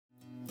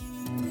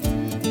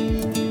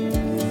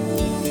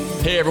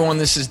Hey everyone,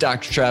 this is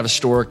Dr. Travis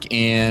Stork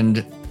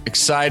and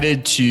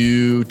excited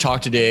to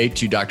talk today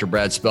to Dr.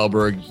 Brad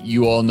Spellberg.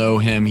 You all know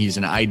him. He's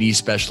an ID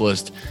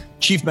specialist,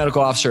 chief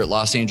medical officer at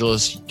Los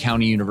Angeles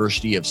County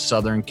University of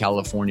Southern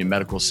California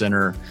Medical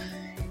Center.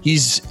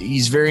 He's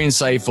very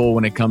insightful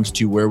when it comes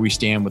to where we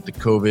stand with the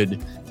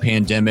COVID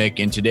pandemic.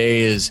 And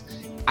today is,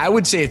 I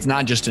would say it's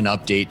not just an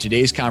update.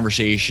 Today's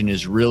conversation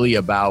is really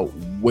about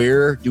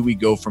where do we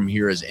go from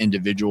here as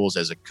individuals,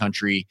 as a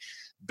country,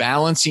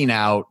 balancing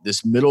out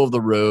this middle of the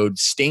road,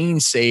 staying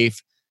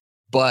safe,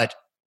 but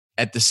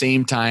at the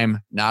same time,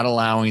 not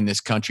allowing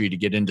this country to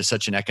get into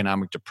such an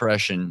economic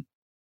depression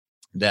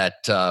that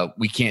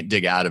we can't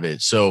dig out of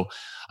it. So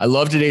I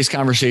love today's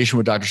conversation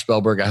with Dr.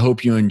 Spellberg. I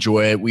hope you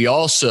enjoy it. We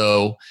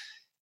also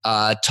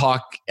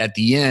talk at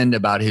the end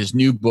about his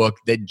new book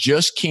that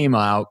just came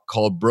out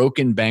called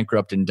Broken,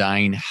 Bankrupt, and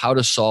Dying: How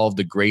to Solve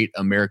the Great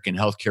American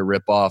Healthcare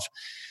Ripoff.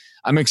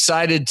 I'm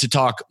excited to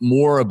talk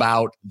more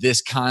about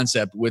this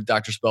concept with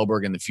Dr.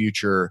 Spellberg in the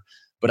future,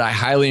 but I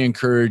highly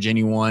encourage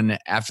anyone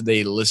after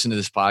they listen to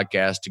this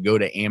podcast to go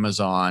to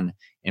Amazon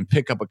and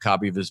pick up a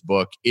copy of his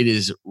book. It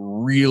is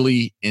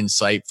really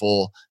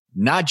insightful,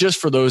 not just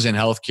for those in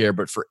healthcare,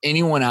 but for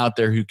anyone out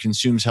there who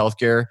consumes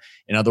healthcare.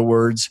 In other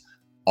words,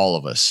 all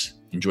of us.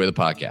 Enjoy the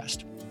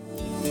podcast.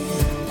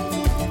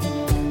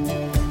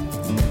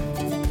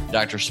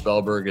 Dr.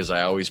 Spellberg, as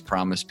I always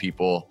promise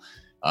people,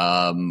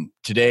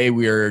 today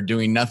we are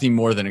doing nothing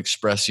more than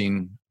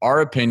expressing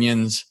our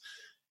opinions,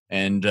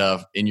 and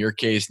in your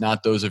case,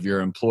 not those of your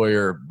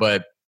employer.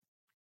 But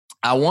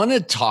I want to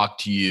talk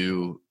to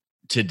you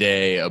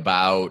today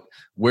about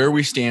where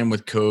we stand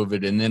with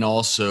COVID, and then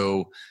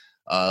also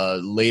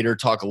later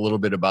talk a little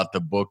bit about the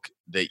book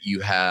that you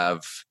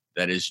have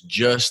that is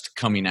just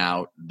coming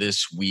out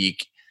this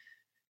week,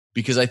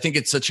 because I think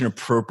it's such an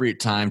appropriate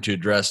time to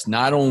address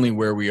not only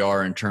where we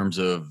are in terms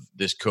of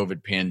this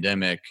COVID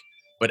pandemic,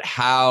 but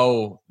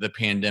how the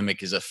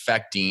pandemic is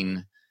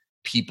affecting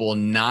people,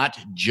 not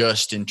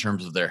just in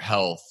terms of their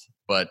health,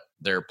 but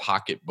their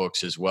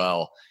pocketbooks as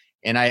well.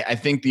 And I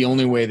think the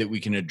only way that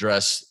we can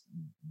address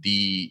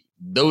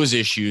those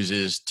issues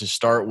is to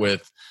start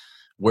with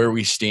where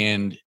we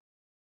stand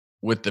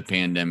with the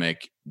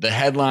pandemic. The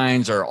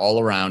headlines are all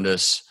around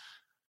us.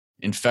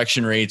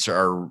 Infection rates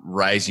are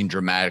rising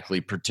dramatically,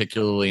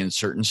 particularly in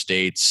certain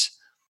states.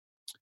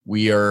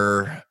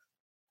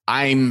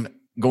 I'm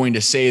going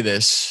to say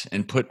this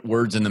and put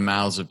words in the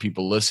mouths of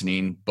people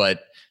listening,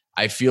 but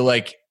I feel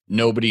like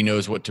nobody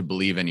knows what to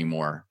believe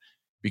anymore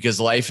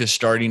because life is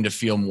starting to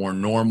feel more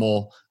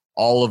normal.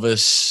 All of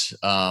us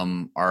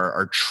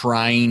are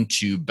trying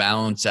to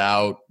balance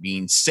out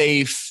being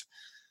safe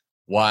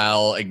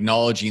while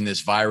acknowledging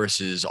this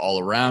virus is all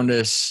around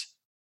us.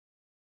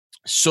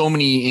 So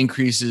many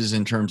increases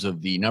in terms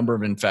of the number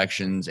of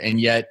infections,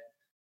 and yet,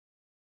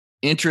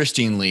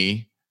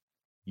 interestingly,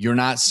 you're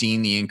not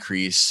seeing the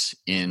increase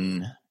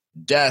in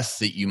death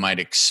that you might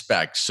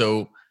expect.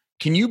 So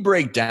can you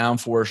break down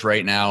for us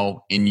right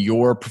now, in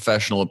your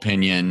professional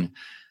opinion,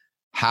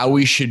 how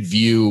we should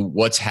view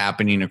what's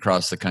happening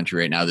across the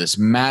country right now? This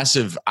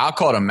massive, I'll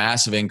call it a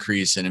massive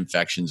increase in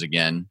infections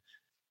again,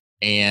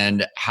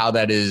 and how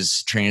that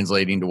is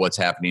translating to what's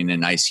happening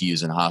in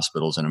ICUs and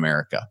hospitals in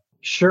America.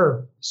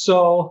 Sure.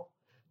 So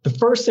the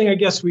first thing I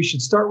guess we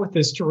should start with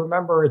is to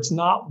remember it's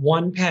not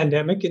one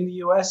pandemic in the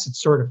US.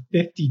 It's sort of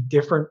 50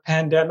 different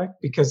pandemic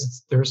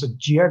because there's a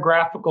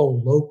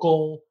geographical,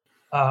 local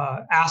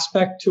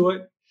aspect to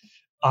it.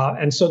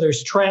 And so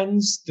there's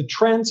trends. The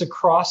trends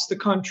across the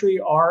country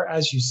are,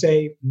 as you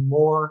say,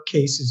 more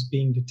cases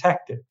being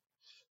detected.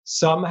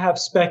 Some have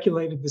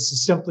speculated this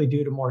is simply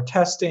due to more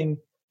testing.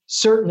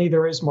 Certainly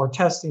there is more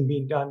testing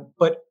being done.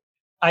 But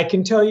I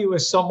can tell you,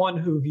 as someone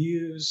who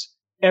views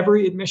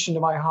every admission to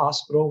my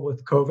hospital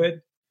with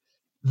COVID,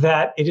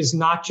 that it is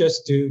not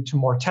just due to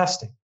more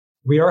testing.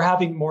 We are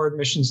having more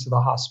admissions to the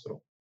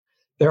hospital.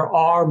 There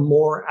are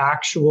more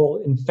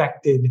actual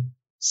infected,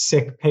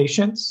 sick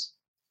patients.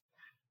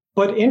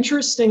 But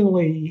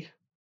interestingly,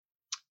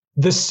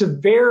 the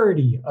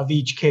severity of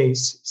each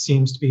case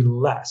seems to be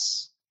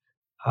less.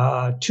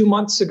 2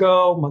 months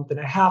ago, month and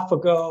a half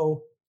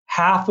ago,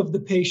 half of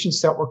the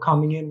patients that were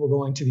coming in were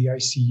going to the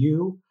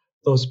ICU.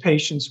 Those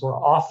patients were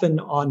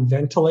often on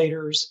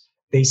ventilators.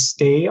 They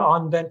stay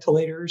on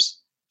ventilators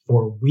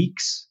for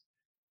weeks.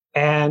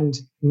 And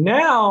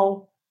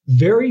now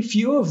very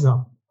few of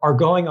them are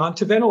going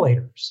onto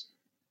ventilators.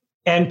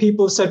 And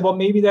people have said, well,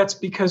 maybe that's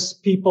because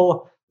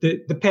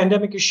the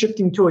pandemic is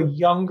shifting to a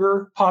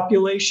younger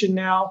population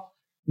now.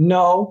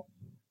 No,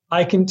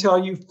 I can tell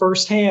you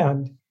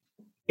firsthand,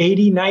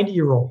 80,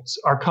 90-year-olds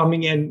are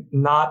coming in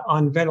not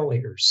on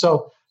ventilators.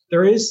 So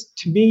there is,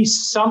 to me,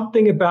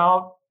 something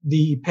about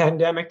the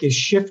pandemic is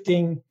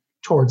shifting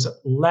towards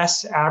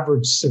less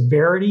average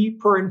severity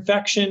per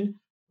infection,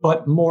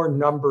 but more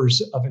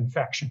numbers of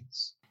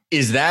infections.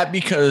 Is that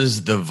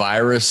because the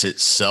virus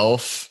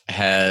itself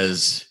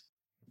has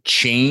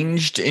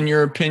changed, in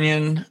your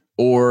opinion?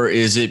 Or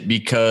is it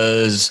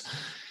because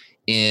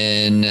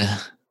in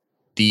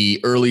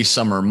the early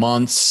summer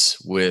months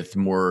with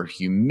more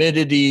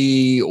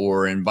humidity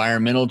or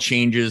environmental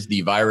changes,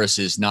 the virus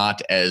is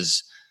not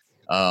as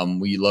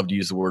we love to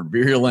use the word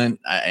virulent,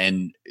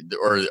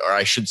 or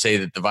I should say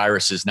that the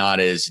virus is not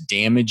as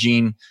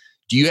damaging.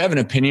 Do you have an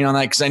opinion on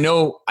that? Because I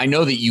know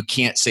that you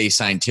can't say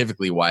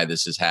scientifically why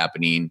this is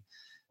happening.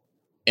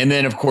 And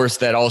then, of course,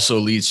 that also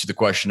leads to the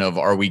question of,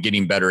 are we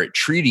getting better at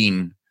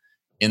treating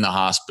in the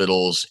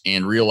hospitals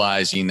and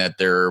realizing that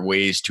there are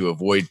ways to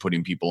avoid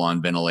putting people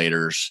on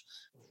ventilators,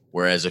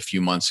 whereas a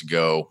few months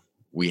ago,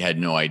 we had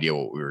no idea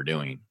what we were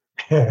doing?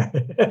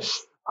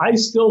 I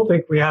still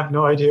think we have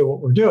no idea what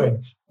we're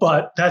doing,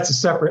 but that's a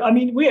separate. I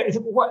mean,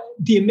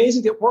 the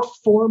amazing that we're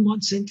 4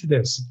 months into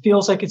this. It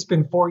feels like it's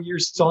been 4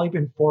 years. It's only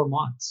been 4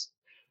 months.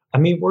 I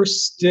mean, we're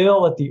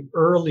still at the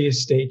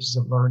earliest stages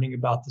of learning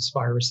about this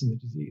virus and the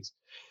disease.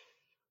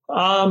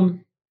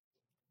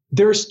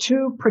 There's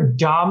two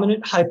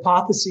predominant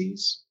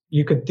hypotheses.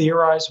 You could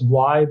theorize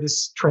why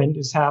this trend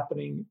is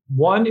happening.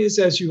 One is,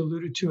 as you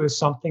alluded to, is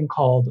something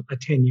called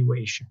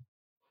attenuation.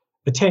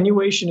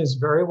 Attenuation is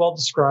very well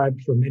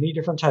described for many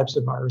different types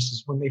of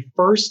viruses. When they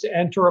first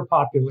enter a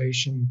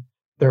population,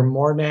 they're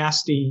more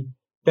nasty.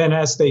 Then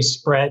as they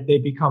spread, they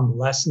become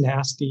less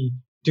nasty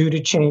due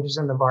to changes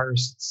in the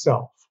virus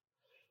itself.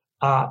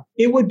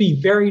 It would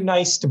be very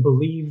nice to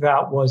believe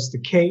that was the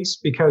case,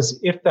 because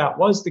if that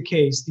was the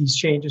case, these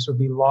changes would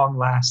be long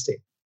lasting.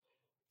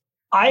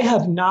 I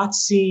have not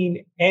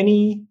seen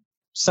any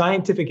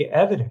scientific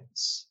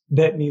evidence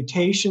that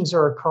mutations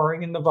are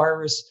occurring in the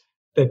virus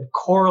that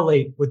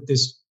correlate with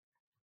this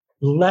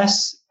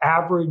less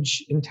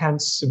average,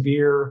 intense,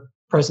 severe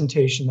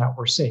presentation that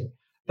we're seeing.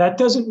 That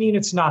doesn't mean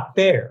it's not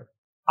there.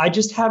 I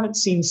just haven't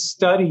seen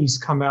studies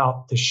come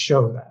out to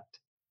show that.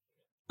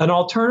 An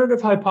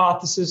alternative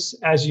hypothesis,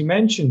 as you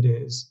mentioned,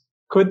 is,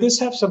 could this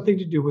have something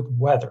to do with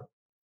weather?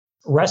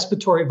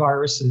 Respiratory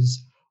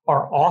viruses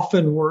are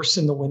often worse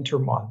in the winter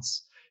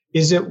months.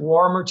 Is it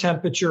warmer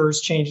temperatures,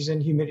 changes in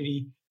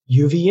humidity,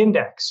 UV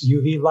index?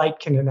 UV light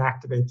can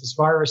inactivate this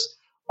virus.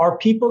 Are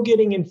people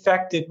getting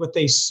infected with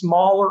a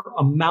smaller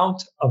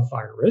amount of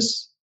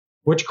virus,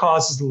 which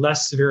causes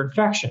less severe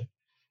infection?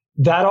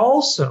 That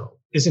also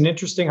is an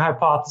interesting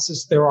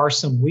hypothesis. There are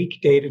some weak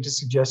data to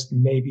suggest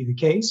may be the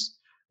case.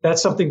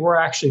 That's something we're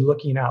actually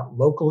looking at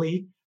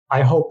locally.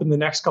 I hope in the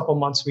next couple of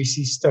months we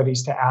see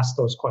studies to ask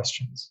those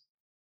questions.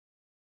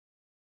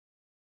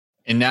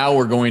 And now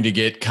we're going to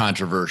get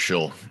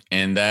controversial.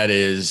 And that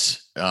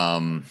is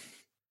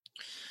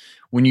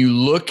when you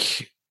look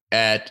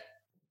at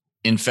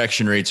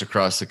infection rates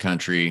across the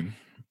country,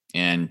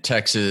 and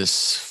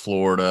Texas,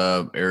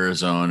 Florida,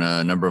 Arizona,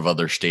 a number of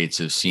other states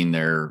have seen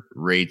their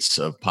rates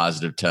of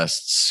positive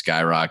tests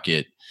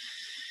skyrocket.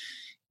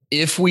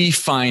 If we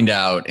find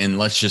out, and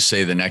let's just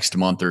say the next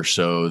month or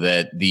so,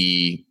 that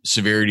the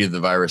severity of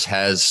the virus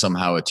has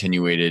somehow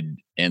attenuated,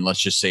 and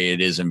let's just say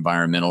it is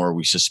environmental, or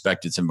we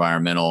suspect it's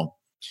environmental,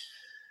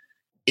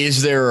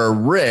 is there a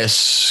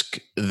risk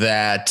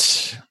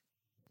that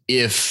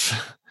if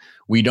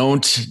we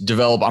don't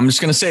develop, I'm just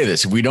going to say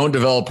this, if we don't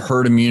develop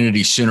herd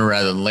immunity sooner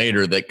rather than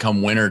later, that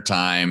come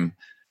wintertime,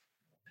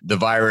 the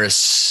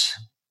virus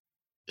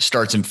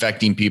starts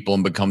infecting people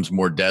and becomes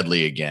more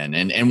deadly again?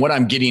 And what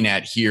I'm getting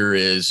at here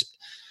is,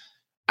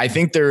 I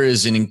think there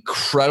is an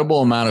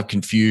incredible amount of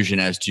confusion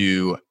as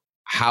to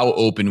how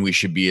open we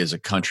should be as a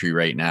country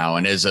right now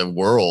and as a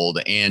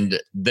world.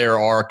 And there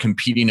are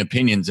competing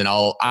opinions, and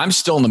I'm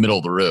still in the middle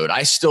of the road.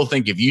 I still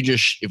think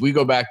if we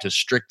go back to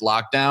strict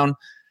lockdown,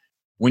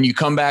 when you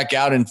come back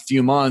out in a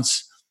few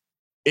months,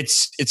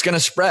 it's going to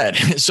spread.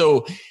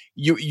 So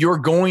you're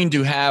going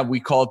to have,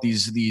 we call it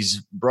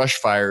these brush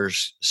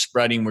fires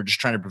spreading. We're just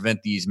trying to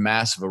prevent these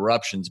massive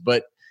eruptions.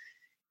 But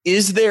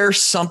is there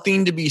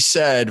something to be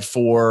said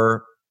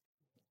for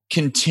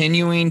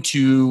continuing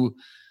to,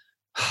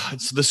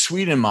 it's the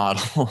Sweden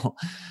model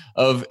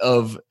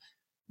of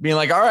being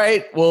like, all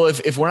right, well,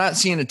 if we're not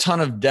seeing a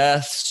ton of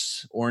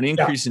deaths or an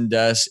increase in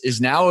deaths,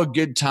 is now a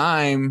good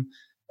time,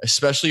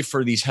 especially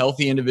for these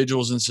healthy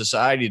individuals in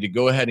society, to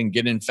go ahead and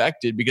get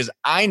infected? Because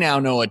I now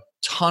know a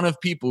ton of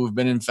people who've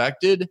been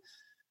infected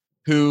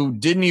who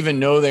didn't even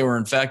know they were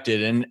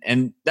infected.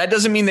 And that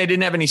doesn't mean they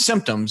didn't have any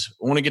symptoms.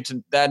 I want to get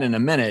to that in a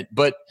minute.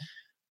 But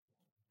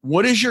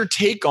what is your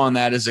take on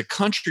that as a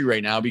country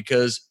right now?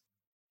 Because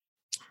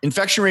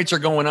infection rates are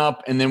going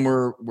up, and then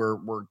we're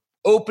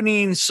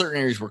opening,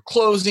 certain areas we're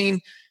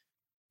closing.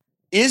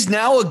 Is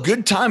now a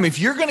good time, if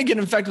you're going to get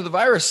infected with the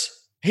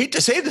virus, hate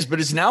to say this,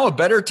 but it's now a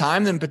better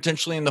time than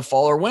potentially in the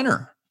fall or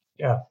winter?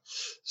 Yeah.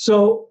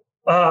 So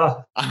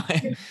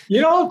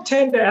you don't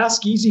tend to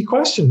ask easy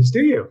questions,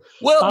 do you?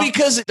 Well,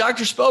 because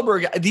Dr.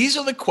 Spellberg, these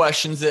are the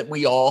questions that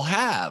we all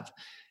have.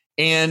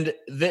 And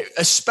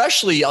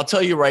especially, I'll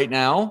tell you right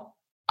now,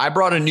 I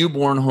brought a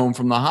newborn home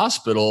from the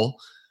hospital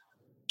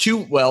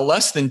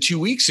less than 2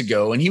 weeks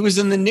ago, and he was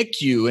in the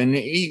NICU, and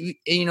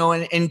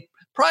and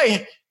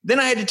probably then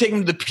I had to take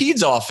him to the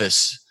peds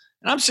office,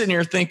 and I'm sitting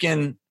here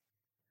thinking,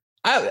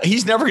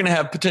 he's never going to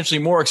have potentially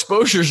more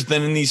exposures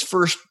than in these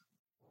first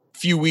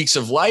few weeks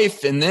of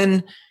life. And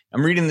then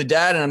I'm reading the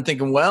data and I'm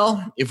thinking,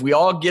 well, if we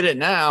all get it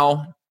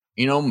now,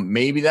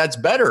 maybe that's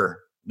better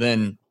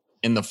than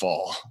in the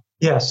fall.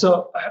 Yeah.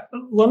 So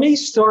let me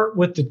start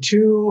with the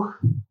two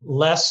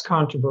less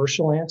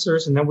controversial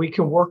answers, and then we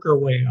can work our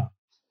way up.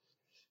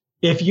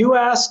 If you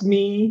ask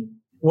me,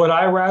 would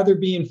I rather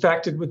be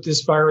infected with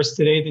this virus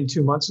today than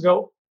 2 months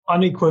ago?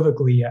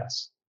 Unequivocally,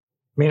 yes.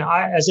 I mean,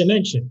 as I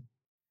mentioned,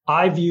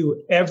 I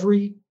view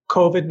every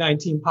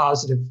COVID-19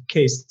 positive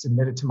case that's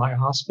admitted to my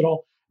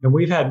hospital, and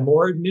we've had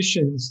more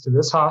admissions to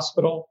this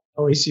hospital,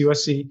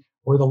 LACUSC,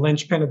 or the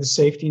linchpin of the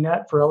safety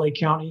net for LA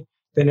County,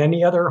 than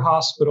any other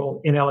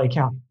hospital in LA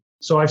County.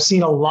 So I've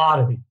seen a lot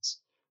of these.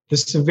 The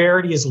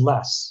severity is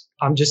less.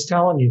 I'm just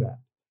telling you that.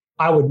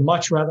 I would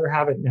much rather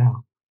have it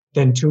now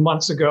than 2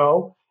 months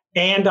ago.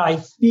 And I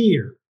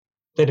fear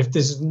that if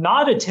this is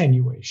not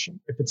attenuation,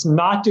 if it's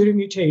not due to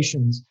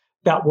mutations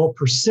that will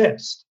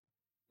persist,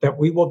 that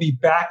we will be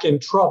back in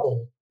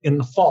trouble in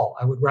the fall.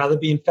 I would rather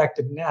be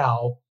infected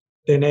now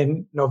than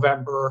in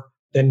November,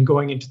 than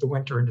going into the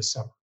winter in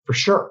December, for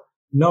sure.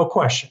 No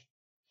question.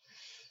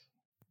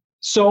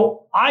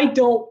 So I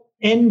don't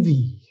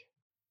envy,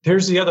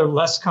 here's the other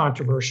less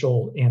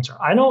controversial answer.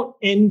 I don't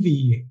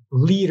envy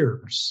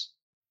leaders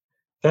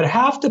that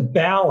have to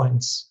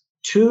balance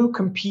two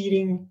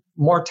competing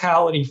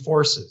mortality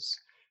forces.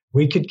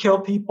 We could kill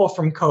people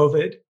from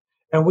COVID,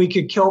 and we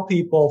could kill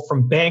people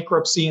from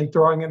bankruptcy and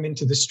throwing them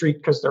into the street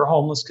because they're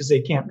homeless because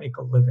they can't make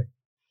a living.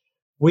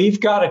 We've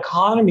got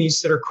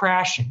economies that are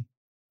crashing.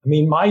 I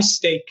mean, my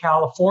state,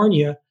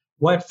 California,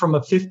 went from a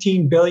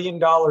 $15 billion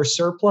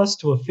surplus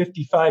to a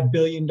 $55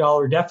 billion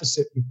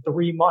deficit in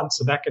 3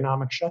 months of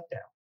economic shutdown.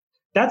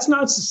 That's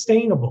not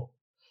sustainable.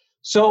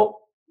 So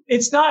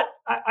it's not,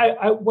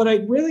 what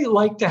I'd really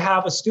like to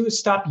have us do is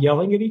stop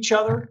yelling at each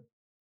other.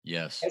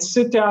 Yes. And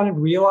sit down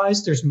and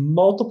realize there's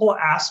multiple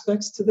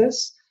aspects to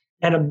this,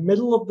 and a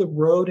middle of the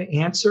road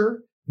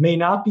answer may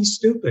not be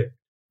stupid.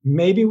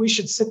 Maybe we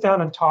should sit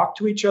down and talk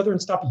to each other and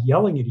stop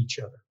yelling at each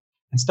other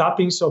and stop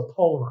being so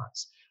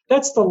polarized.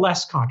 That's the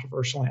less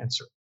controversial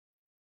answer.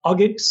 I'll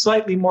get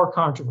slightly more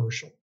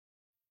controversial.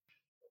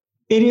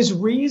 It is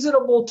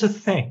reasonable to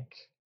think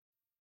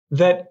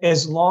that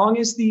as long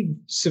as the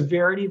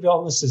severity of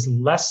illness is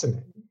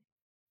lessening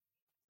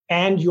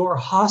and your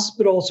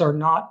hospitals are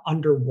not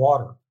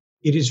underwater,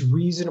 it is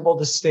reasonable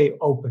to stay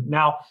open.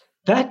 Now,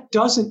 that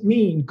doesn't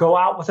mean go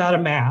out without a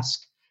mask,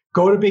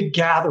 go to big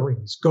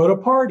gatherings, go to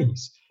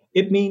parties.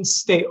 It means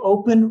stay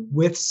open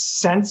with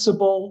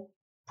sensible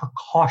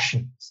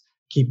precautions.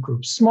 Keep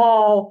groups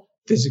small,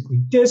 physically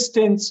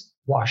distance,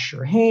 wash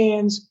your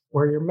hands,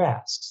 wear your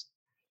masks.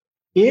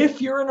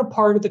 If you're in a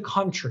part of the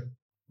country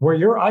where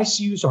your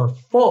ICUs are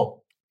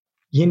full,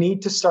 you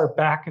need to start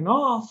backing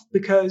off,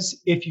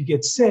 because if you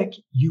get sick,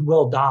 you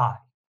will die.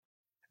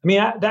 I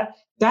mean,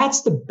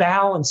 that's the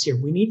balance here.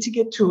 We need to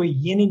get to a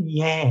yin and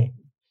yang.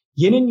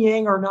 Yin and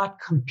yang are not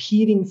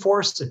competing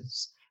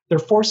forces. They're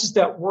forces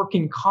that work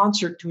in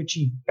concert to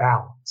achieve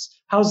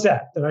balance. How's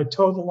that? Did I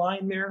toe the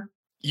line there?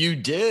 You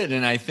did.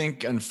 And I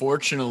think,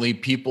 unfortunately,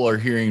 people are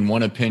hearing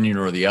one opinion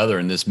or the other,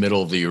 and this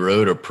middle of the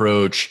road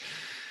approach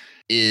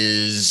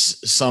is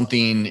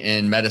something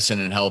in medicine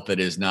and health that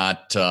is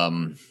not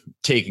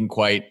taken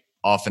quite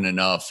often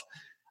enough.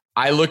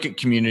 I look at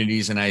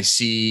communities and I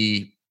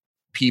see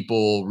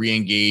people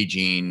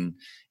re-engaging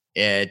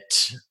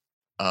at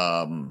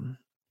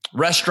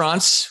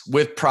restaurants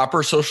with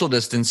proper social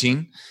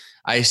distancing.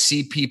 I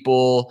see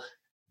people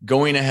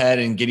going ahead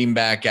and getting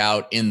back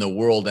out in the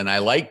world, and I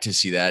like to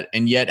see that.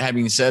 And yet,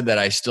 having said that,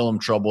 I still am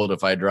troubled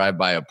if I drive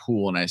by a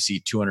pool and I see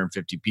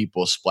 250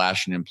 people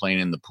splashing and playing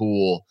in the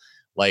pool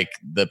like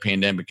the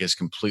pandemic is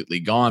completely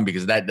gone,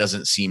 because that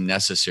doesn't seem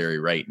necessary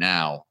right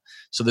now.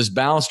 So this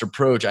balanced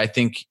approach, I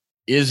think,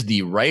 is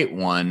the right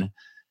one.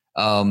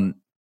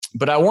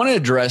 But I want to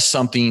address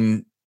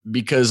something,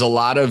 because a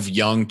lot of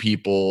young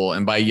people,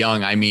 and by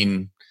young, I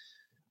mean,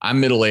 I'm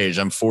middle-aged,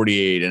 I'm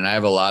 48, and I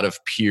have a lot of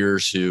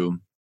peers who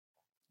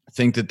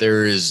think that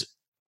there is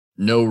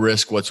no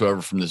risk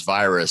whatsoever from this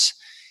virus.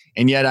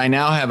 And yet I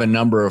now have a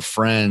number of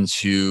friends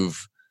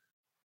who've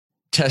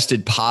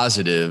tested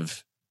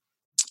positive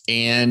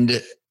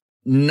and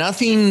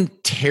nothing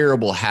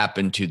terrible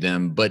happened to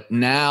them. But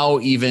now,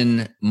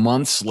 even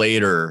months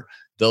later,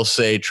 they'll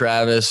say,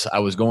 Travis, I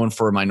was going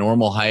for my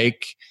normal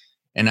hike,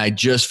 and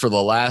for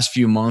the last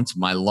few months,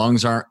 my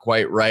lungs aren't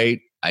quite right.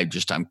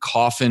 I'm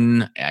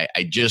coughing.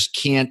 I just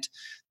can't.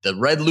 The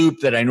red loop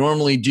that I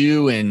normally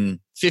do in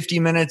 50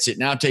 minutes, it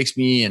now takes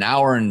me an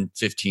hour and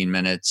 15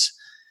 minutes.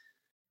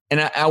 And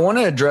I want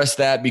to address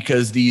that,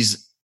 because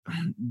these,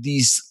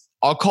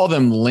 I'll call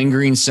them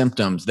lingering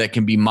symptoms that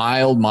can be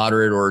mild,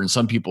 moderate, or in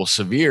some people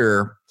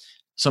severe.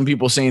 Some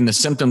people saying the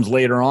symptoms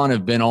later on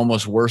have been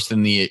almost worse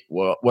than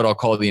what I'll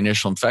call the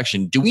initial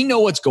infection. Do we know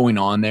what's going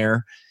on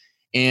there?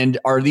 And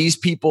are these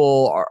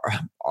people,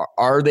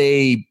 are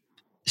they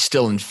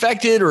still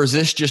infected, or is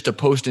this just a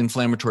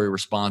post-inflammatory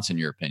response, in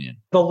your opinion?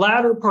 The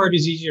latter part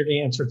is easier to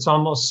answer. It's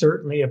almost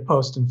certainly a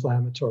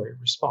post-inflammatory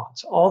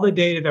response. All the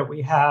data that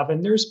we have,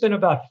 and there's been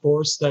about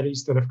 4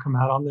 studies that have come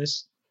out on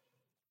this,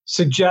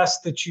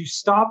 suggests that you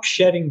stop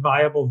shedding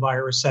viable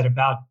virus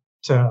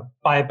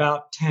by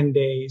about 10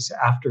 days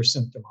after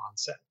symptom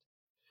onset.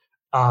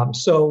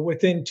 So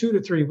within 2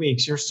 to 3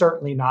 weeks, you're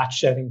certainly not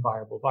shedding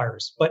viable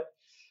virus. But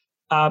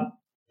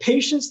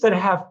patients that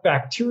have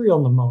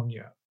bacterial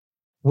pneumonia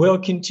will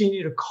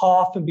continue to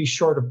cough and be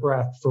short of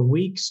breath for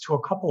weeks to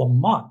a couple of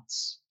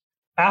months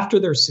after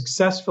they're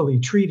successfully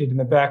treated and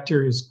the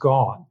bacteria is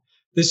gone.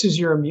 This is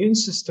your immune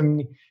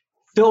system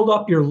filled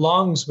up your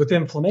lungs with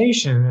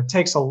inflammation, and it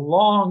takes a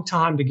long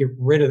time to get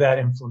rid of that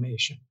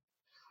inflammation.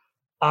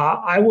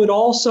 I would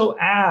also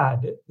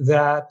add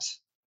that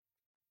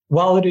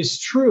while it is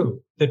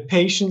true that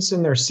patients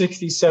in their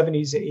 60s,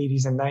 70s,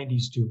 80s, and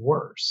 90s do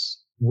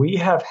worse, we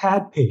have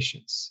had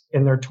patients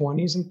in their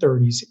 20s and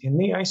 30s in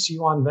the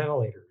ICU on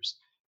ventilators,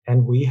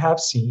 and we have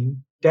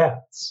seen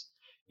deaths.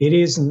 It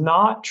is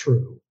not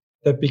true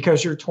that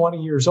because you're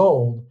 20 years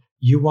old,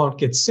 you won't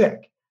get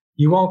sick.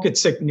 You won't get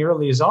sick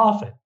nearly as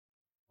often,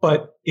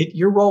 but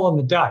you're rolling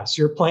the dice.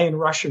 You're playing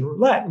Russian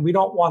roulette, and we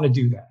don't want to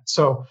do that.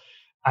 So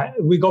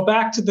we go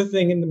back to the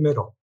thing in the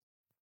middle.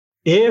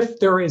 If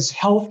there is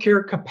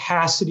healthcare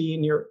capacity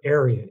in your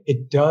area,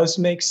 it does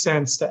make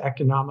sense to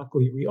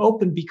economically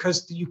reopen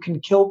because you can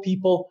kill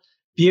people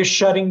via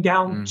shutting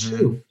down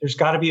too. There's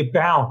got to be a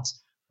balance.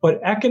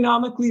 But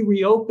economically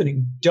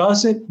reopening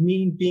doesn't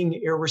mean being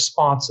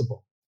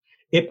irresponsible.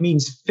 It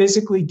means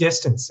physically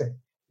distancing.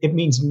 It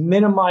means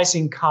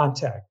minimizing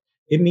contact.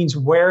 It means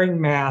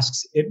wearing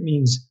masks. It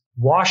means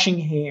washing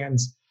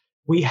hands.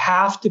 We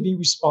have to be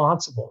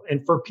responsible.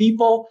 And for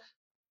people,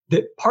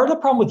 part of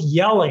the problem with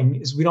yelling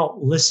is we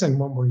don't listen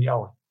when we're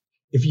yelling.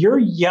 If you're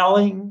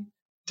yelling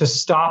to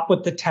stop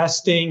with the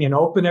testing and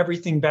open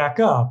everything back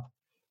up,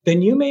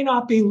 then you may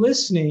not be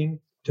listening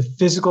to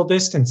physical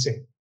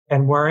distancing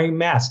and wearing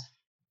masks.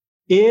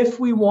 If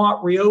we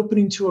want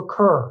reopening to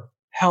occur,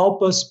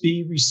 help us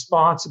be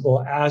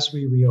responsible as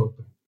we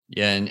reopen.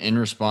 Yeah, and in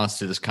response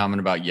to this comment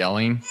about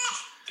yelling,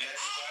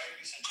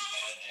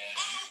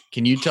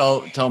 can you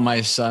tell my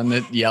son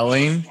that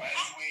yelling?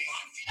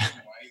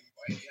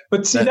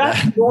 But see,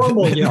 that's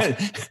normal yelling.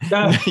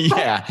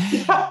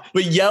 Yeah.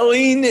 But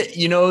yelling,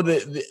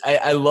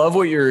 I love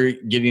what you're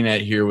getting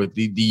at here with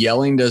the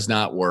yelling does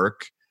not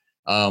work.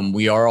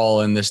 We are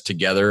all in this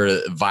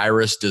together.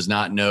 Virus does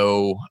not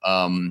know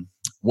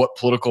what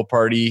political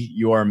party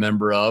you are a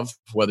member of,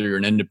 whether you're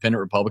an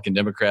independent, Republican,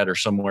 Democrat, or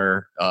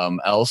somewhere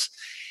else.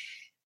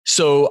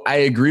 So I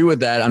agree with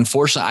that.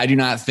 Unfortunately, I do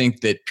not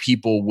think that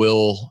people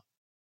will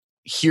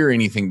hear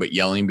anything but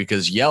yelling,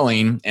 because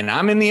yelling, and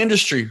I'm in the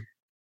industry,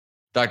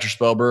 Dr.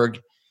 Spellberg,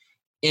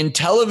 in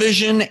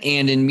television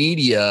and in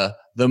media,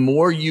 the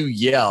more you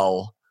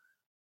yell,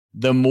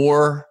 the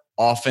more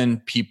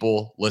often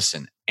people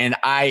listen. And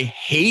I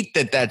hate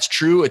that that's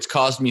true. It's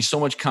caused me so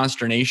much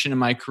consternation in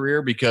my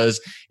career,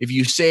 because if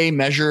you say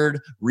measured,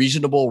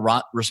 reasonable,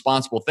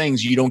 responsible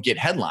things, you don't get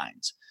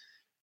headlines.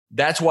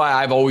 That's why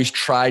I've always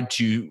tried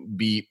to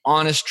be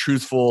honest,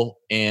 truthful,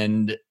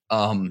 and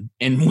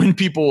when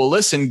people will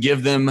listen,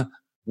 give them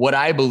what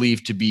I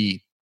believe to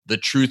be the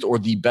truth or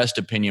the best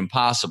opinion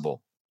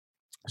possible.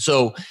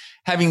 So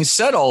having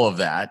said all of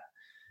that,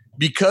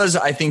 because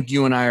I think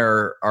you and I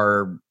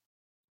are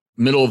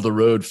middle of the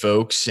road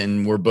folks,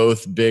 and we're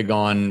both big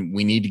on,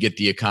 we need to get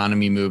the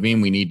economy moving,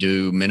 we need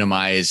to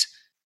minimize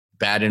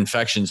bad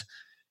infections.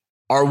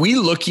 Are we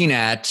looking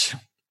at,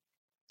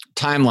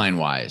 timeline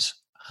wise,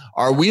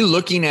 are we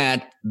looking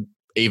at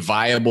a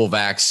viable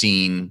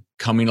vaccine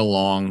coming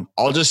along?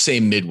 I'll just say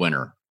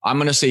midwinter. I'm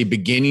going to say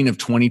beginning of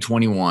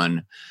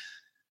 2021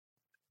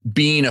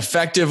 being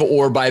effective,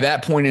 or by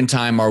that point in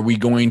time, are we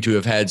going to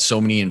have had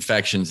so many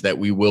infections that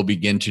we will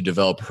begin to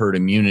develop herd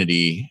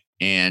immunity?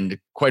 And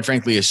quite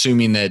frankly,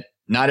 assuming that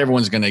not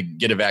everyone's going to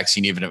get a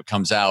vaccine, even if it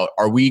comes out,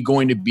 are we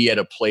going to be at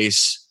a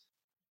place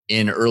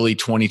in early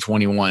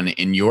 2021,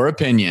 in your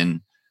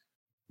opinion,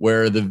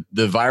 where the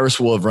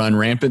virus will have run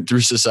rampant through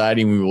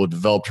society and we will have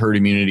developed herd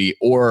immunity,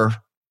 or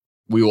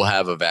we will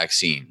have a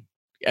vaccine?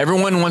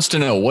 Everyone wants to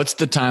know, what's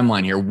the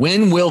timeline here?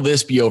 When will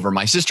this be over?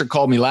 My sister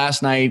called me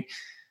last night.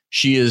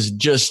 She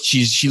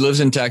lives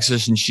in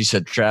Texas, and she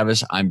said,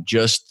 Travis, I'm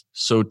just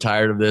so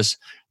tired of this.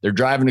 They're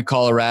driving to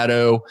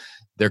Colorado.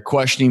 They're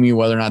questioning me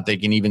whether or not they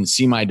can even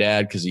see my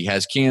dad because he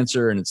has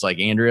cancer. And it's like,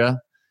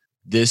 Andrea,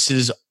 this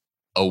is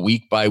a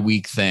week by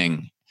week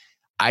thing.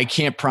 I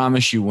can't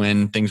promise you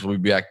when things will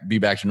be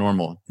back to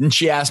normal. And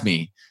she asked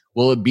me,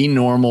 will it be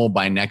normal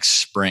by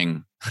next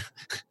spring?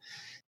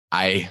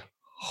 I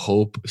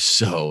hope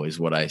so,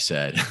 is what I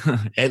said.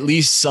 At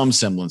least some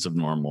semblance of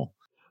normal.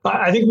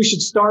 I think we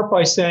should start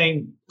by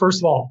saying,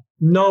 first of all,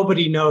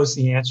 nobody knows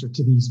the answer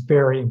to these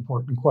very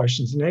important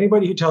questions. And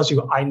anybody who tells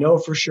you, I know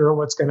for sure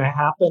what's going to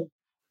happen,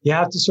 you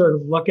have to sort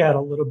of look at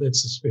a little bit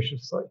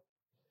suspiciously.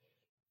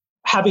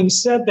 Having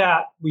said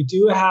that, we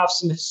do have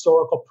some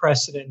historical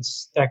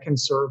precedents that can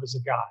serve as a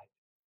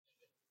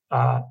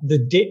guide.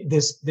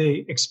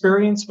 The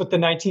experience with the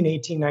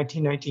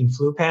 1918-1919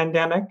 flu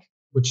pandemic,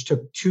 which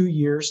took 2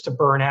 years to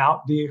burn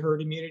out via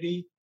herd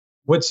immunity,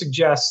 would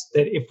suggest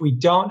that if we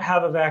don't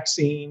have a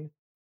vaccine,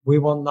 we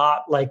will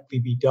not likely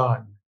be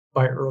done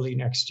by early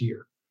next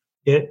year.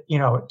 It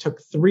took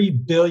 3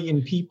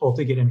 billion people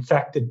to get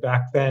infected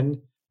back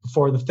then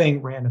before the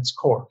thing ran its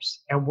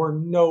course. And we're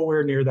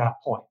nowhere near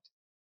that point.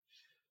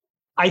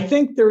 I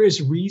think there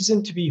is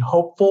reason to be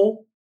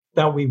hopeful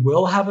that we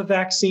will have a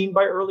vaccine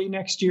by early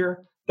next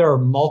year. There are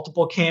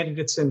multiple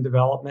candidates in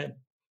development.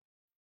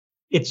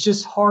 It's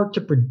just hard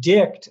to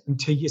predict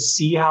until you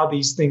see how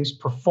these things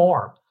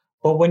perform.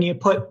 But when you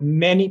put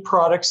many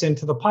products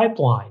into the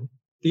pipeline,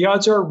 the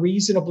odds are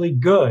reasonably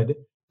good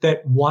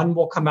that one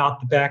will come out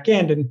the back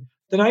end. And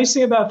the nice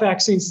thing about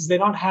vaccines is they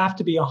don't have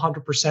to be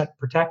 100%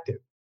 protective.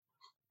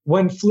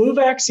 When flu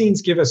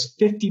vaccines give us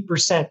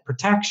 50%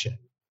 protection,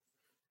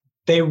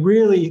 they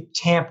really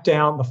tamp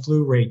down the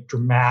flu rate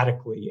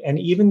dramatically. And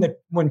even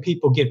when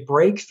people get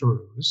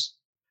breakthroughs,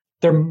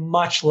 they're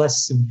much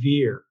less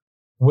severe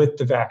with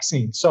the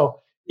vaccine. So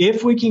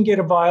if we can get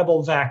a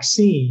viable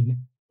vaccine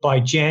by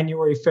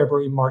January,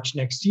 February, March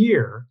next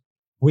year,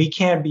 we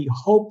can be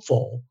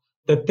hopeful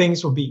that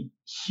things will be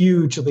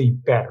hugely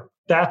better.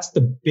 That's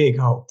the big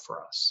hope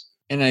for us.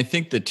 And I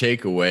think the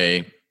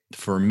takeaway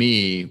for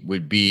me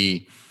would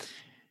be,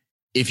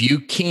 if you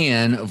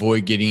can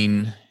avoid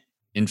getting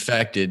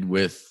infected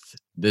with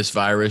this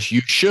virus,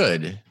 you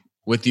should,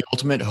 with the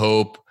ultimate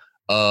hope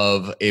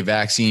of a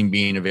vaccine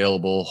being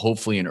available,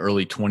 hopefully in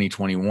early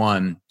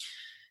 2021.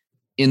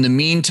 In the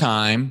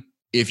meantime,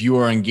 if you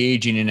are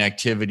engaging in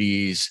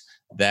activities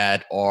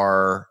that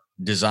are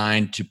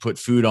designed to put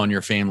food on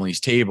your family's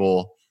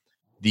table,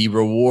 the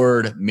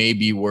reward may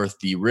be worth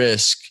the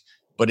risk.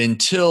 But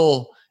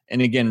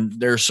and again,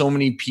 there are so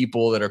many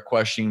people that are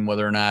questioning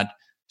whether or not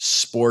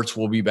sports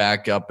will be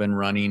back up and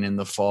running in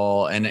the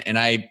fall. And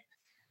I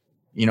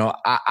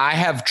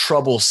have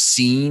trouble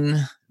seeing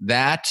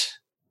that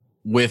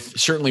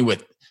certainly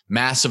with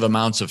massive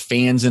amounts of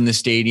fans in the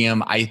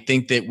stadium. I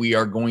think that we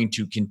are going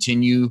to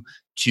continue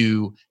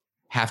to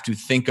have to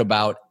think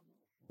about,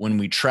 when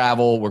we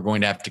travel, we're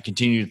going to have to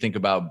continue to think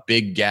about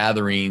big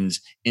gatherings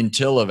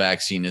until a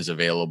vaccine is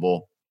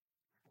available.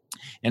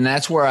 And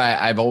that's where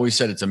I've always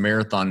said it's a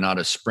marathon, not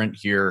a sprint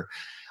here.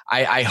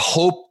 I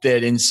hope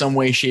that in some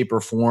way, shape,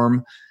 or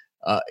form,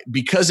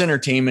 because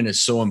entertainment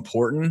is so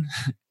important,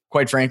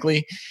 quite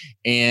frankly,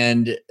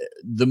 and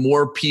the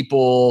more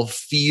people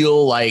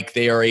feel like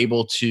they are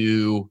able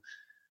to,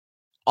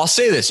 I'll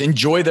say this,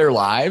 enjoy their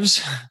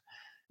lives,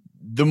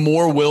 the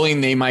more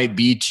willing they might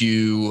be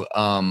to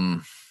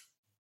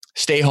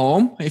stay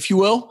home, if you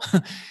will.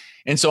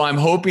 And so I'm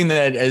hoping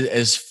that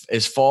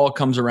as fall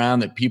comes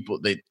around,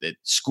 that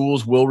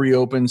schools will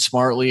reopen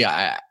smartly.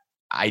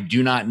 I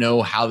do not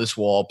know how this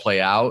will all play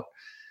out,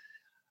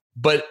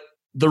 but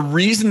the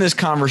reason this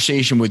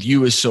conversation with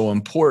you is so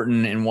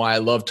important and why I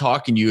love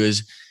talking to you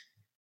is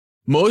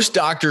most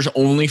doctors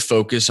only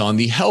focus on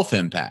the health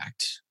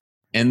impact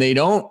and they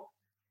don't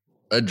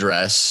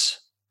address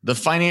the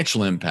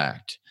financial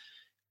impact.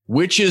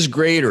 Which is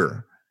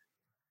greater?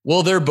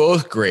 Well, they're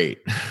both great.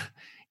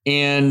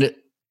 And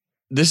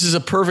this is a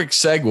perfect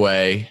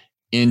segue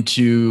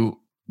into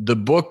the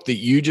book that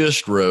you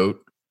just wrote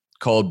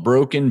called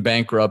Broken,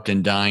 Bankrupt,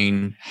 and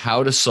Dying: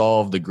 How to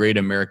Solve the Great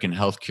American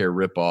Healthcare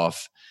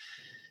Ripoff.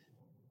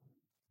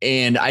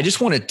 And I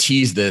just want to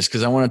tease this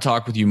because I want to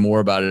talk with you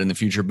more about it in the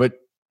future. But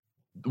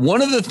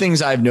one of the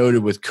things I've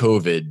noted with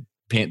the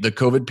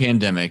COVID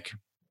pandemic,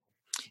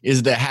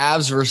 is the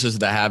haves versus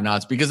the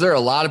have-nots, because there are a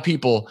lot of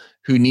people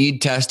who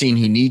need testing,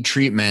 who need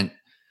treatment.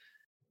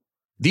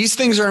 These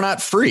things are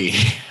not free.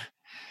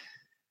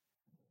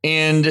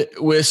 And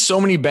with so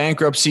many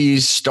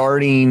bankruptcies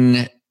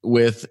starting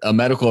with a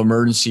medical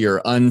emergency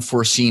or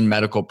unforeseen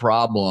medical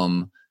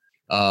problem,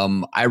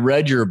 I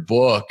read your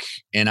book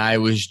and I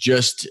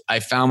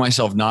found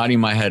myself nodding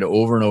my head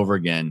over and over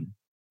again.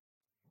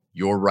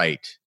 You're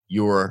right.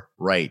 You're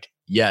right.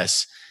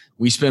 Yes,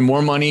 we spend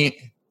more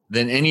money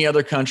than any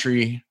other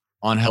country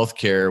on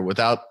healthcare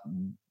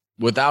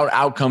without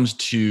outcomes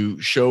to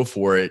show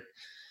for it.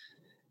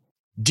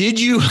 Did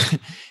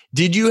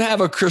you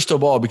have a crystal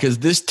ball? Because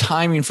this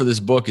timing for this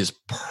book is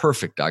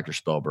perfect, Dr.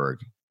 Spellberg,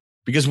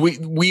 because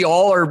we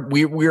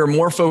are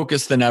more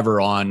focused than ever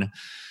on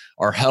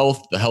our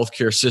health, the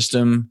healthcare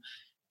system,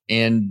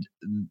 and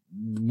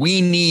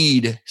we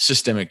need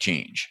systemic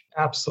change.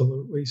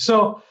 Absolutely.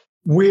 So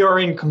we are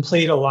in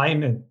complete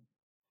alignment.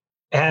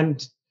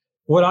 And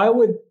what I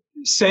would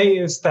say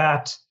is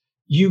that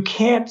you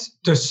can't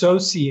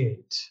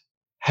dissociate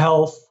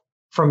health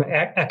from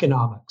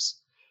economics.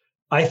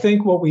 I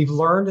think what we've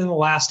learned in the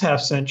last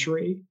half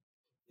century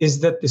is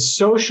that the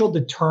social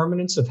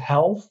determinants of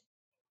health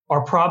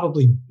are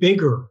probably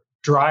bigger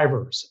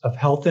drivers of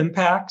health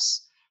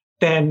impacts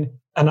than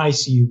an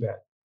ICU bed.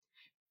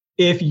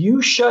 If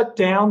you shut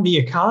down the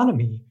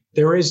economy,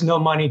 there is no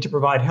money to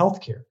provide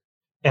healthcare.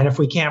 And if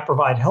we can't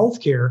provide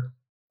healthcare,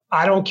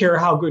 I don't care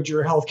how good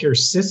your healthcare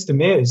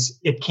system is,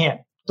 it can't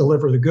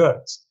deliver the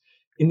goods.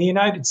 In the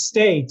United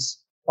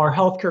States, our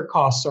healthcare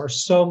costs are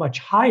so much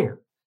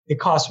higher. It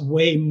costs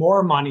way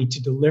more money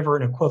to deliver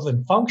an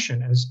equivalent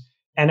function.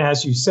 And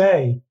as you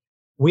say,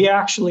 we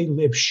actually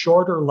live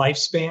shorter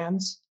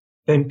lifespans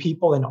than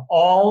people in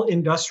all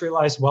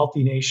industrialized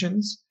wealthy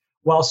nations,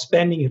 while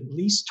spending at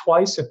least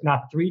twice, if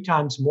not 3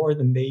 times more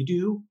than they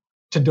do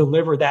to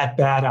deliver that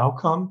bad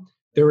outcome,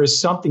 there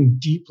is something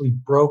deeply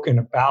broken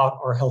about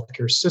our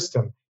healthcare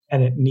system,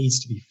 and it needs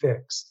to be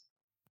fixed.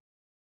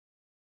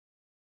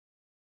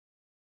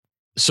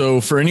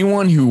 So for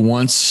anyone who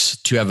wants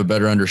to have a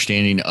better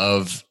understanding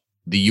of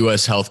the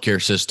U.S.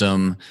 healthcare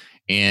system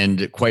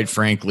and, quite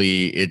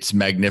frankly, its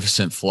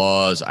magnificent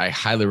flaws, I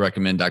highly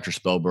recommend Dr.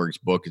 Spellberg's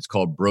book. It's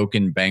called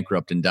Broken,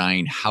 Bankrupt, and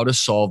Dying: How to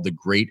Solve the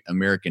Great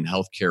American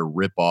Healthcare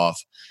Ripoff.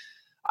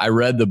 I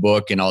read the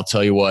book, and I'll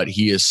tell you what,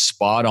 he is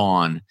spot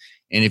on.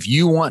 And if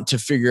you want to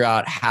figure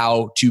out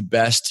how to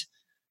best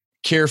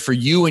care for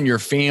you and your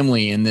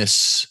family in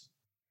this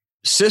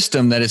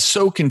system that is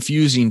so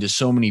confusing to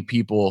so many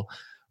people,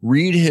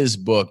 read his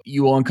book.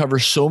 You will uncover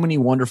so many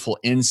wonderful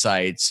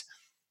insights.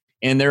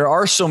 And there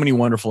are so many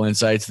wonderful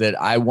insights that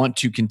I want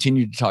to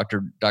continue to talk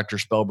to Dr.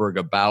 Spellberg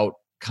about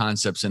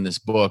concepts in this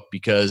book,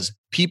 because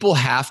people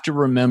have to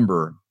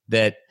remember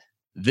that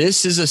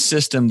this is a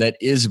system that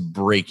is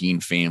breaking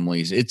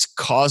families. It's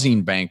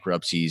causing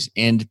bankruptcies,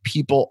 and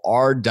people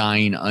are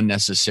dying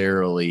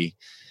unnecessarily.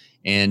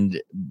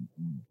 And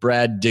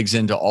Brad digs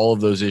into all of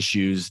those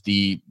issues.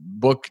 The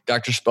book,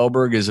 Dr.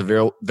 Spellberg, is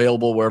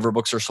available wherever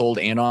books are sold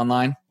and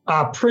online.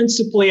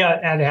 Principally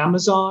at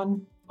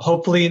Amazon.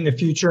 Hopefully in the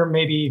future,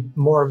 maybe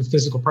more of a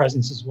physical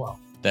presence as well.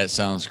 That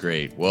sounds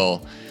great.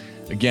 Well,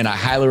 again, I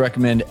highly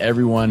recommend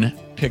everyone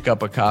pick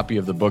up a copy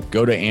of the book.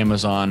 Go to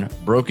Amazon,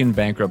 Broken,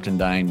 Bankrupt, and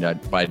Dying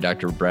by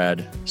Dr.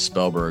 Brad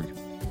Spellberg.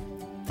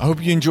 I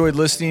hope you enjoyed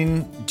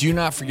listening. Do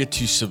not forget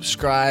to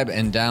subscribe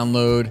and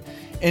download,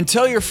 and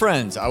tell your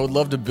friends. I would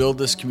love to build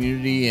this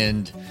community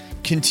and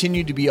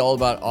continue to be all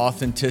about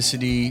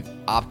authenticity,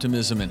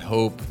 optimism, and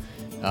hope.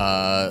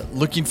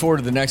 Looking forward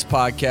to the next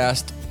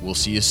podcast. We'll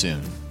see you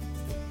soon.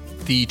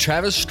 The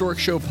Travis Stork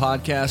Show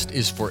podcast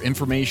is for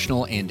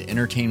informational and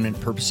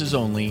entertainment purposes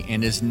only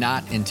and is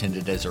not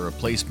intended as a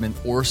replacement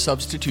or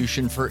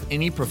substitution for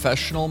any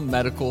professional,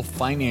 medical,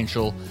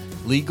 financial,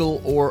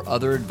 legal, or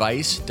other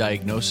advice,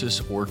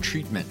 diagnosis, or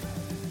treatment.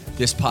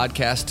 This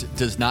podcast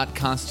does not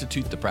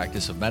constitute the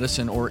practice of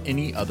medicine or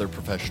any other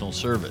professional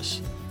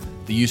service.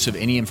 The use of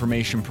any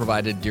information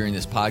provided during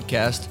this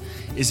podcast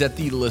is at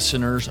the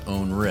listener's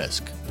own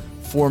risk.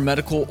 For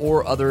medical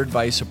or other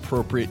advice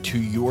appropriate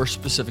to your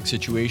specific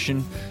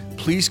situation,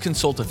 please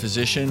consult a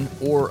physician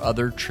or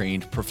other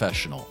trained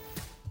professional.